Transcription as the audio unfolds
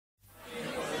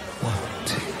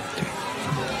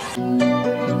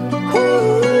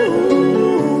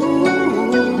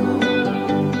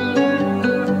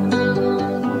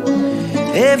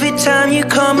Every time you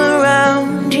come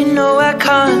around, you know I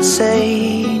can't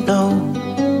say no.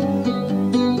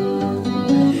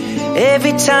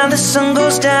 Every time the sun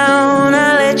goes down,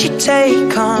 I let you take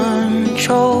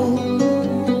control.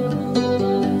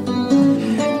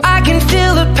 I can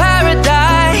feel the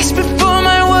paradise before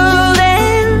my world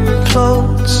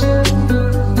implodes.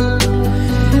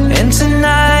 And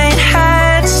tonight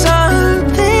had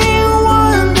something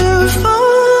wonderful.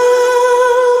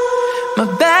 My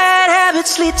bad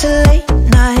habits lead to late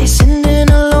nights, ending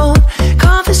alone.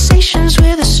 Conversations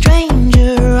with a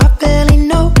stranger I barely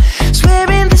know.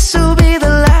 Swearing this will be the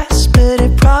last, but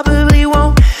it probably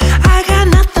won't. I got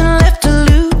nothing left to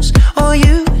lose or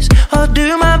use or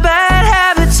do. My bad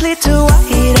habits lead to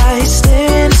white eyes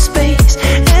staring into space,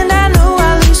 and I know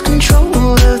I lose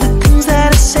control of the things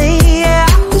that I say. Yeah,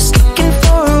 I was looking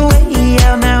for a way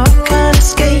out, now I can't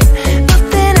escape.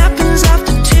 Nothing happens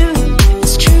after two.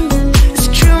 It's true, it's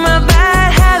true. My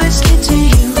bad habits lead to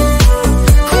you.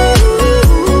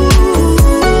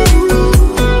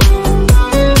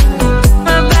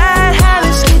 My bad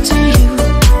habits lead to you.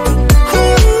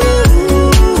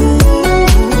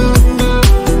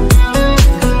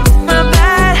 My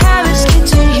bad habits lead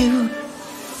to you.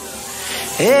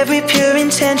 Every pure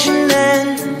intention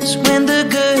ends when the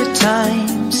good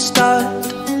times start.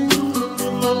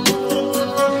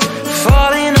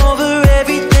 Falling over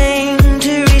everything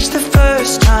to reach the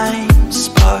first time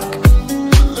spark.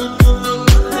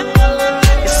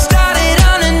 It started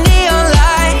under neon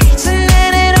lights and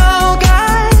then it all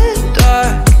got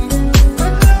dark.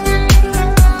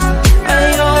 I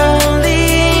only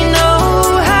know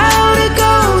how to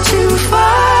go too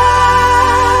far.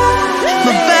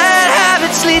 My bad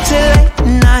habits lead to late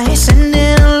nights,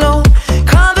 ending alone.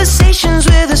 Conversations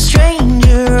with a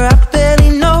stranger I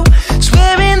barely know.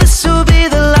 Swearing this will be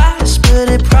the last, but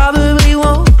it probably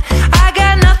won't. I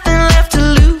got nothing left to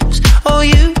lose or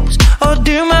use or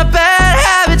do. My bad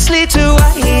habits lead to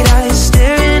white eyes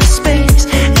staring into space,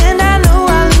 and I know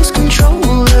I lose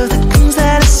control of the things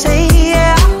that I say.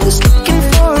 Yeah, I was looking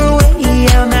for a way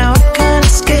out, now I can't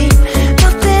escape.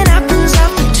 Nothing happens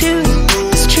after two.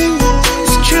 It's true,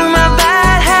 it's true. My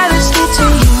bad habits lead to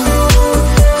you.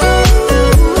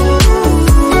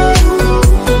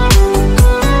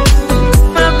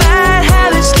 My bad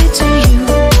habits lead to you.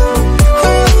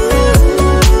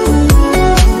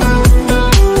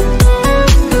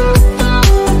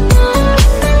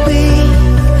 We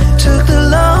took the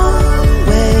long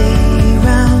way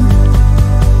round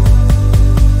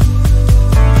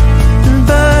and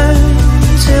burned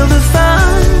till the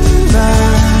fun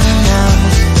ran out.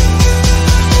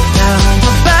 Now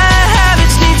my bad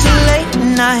habits lead to late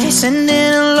nights,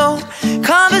 ending alone.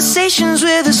 Conversations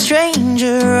with a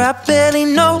stranger I barely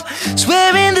know.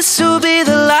 Swearing this will be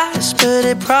the last, but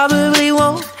it probably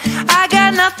won't. I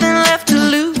got nothing left to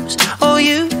lose or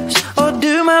use or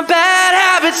do. My bad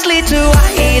habits lead to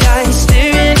white eyes